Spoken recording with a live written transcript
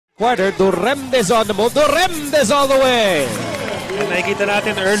quarter. Duremdes on the move. Duremdes all the way. And nakikita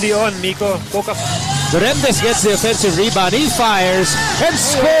natin early on, Miko. Duremdes gets the offensive rebound. He fires and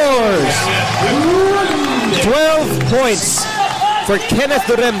scores. 12 points for Kenneth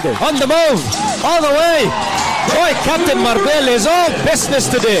Duremdes. On the move. All the way. Boy, Captain Marbel is all business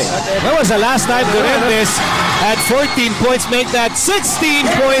today. When was the last time Duremdes had 14 points, make that 16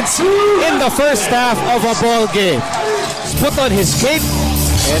 points in the first half of a ball game. He's put on his cape,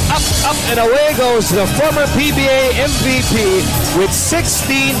 and up and away goes the former PBA MVP with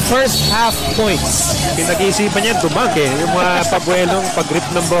 16 first half points. Pinag-iisipan niya, dumag yung mga pabuelong pag-grip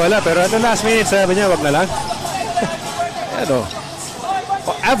ng bola. Pero at the last minute, sabi niya, wag na lang.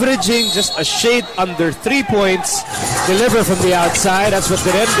 Averaging just a shade under 3 points. Deliver from the outside. That's what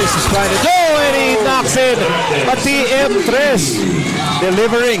Duremdes is trying to do. And he knocks in a TM3.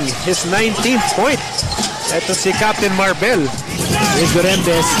 Delivering his 19th point. Ito si Captain Marbel. Here's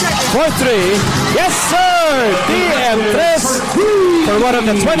Duremdes for 3. Yes, sir! TM3 for one of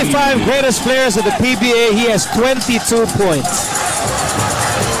the 25 greatest players of the PBA. He has 22 points.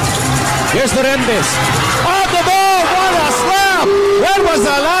 Here's Duremdes. On the ball! What a slam! When was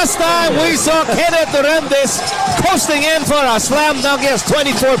the last time we saw Kenneth Duremdes coasting in for a slam dunk? He has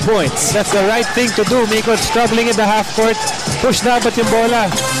 24 points. That's the right thing to do, Miko. Struggling in the half court. Push dapat yung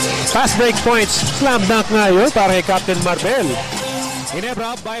bola. Fast break points. Slam dunk nga yun para kay Captain Marbel.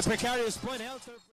 Ginebra up by a precarious point.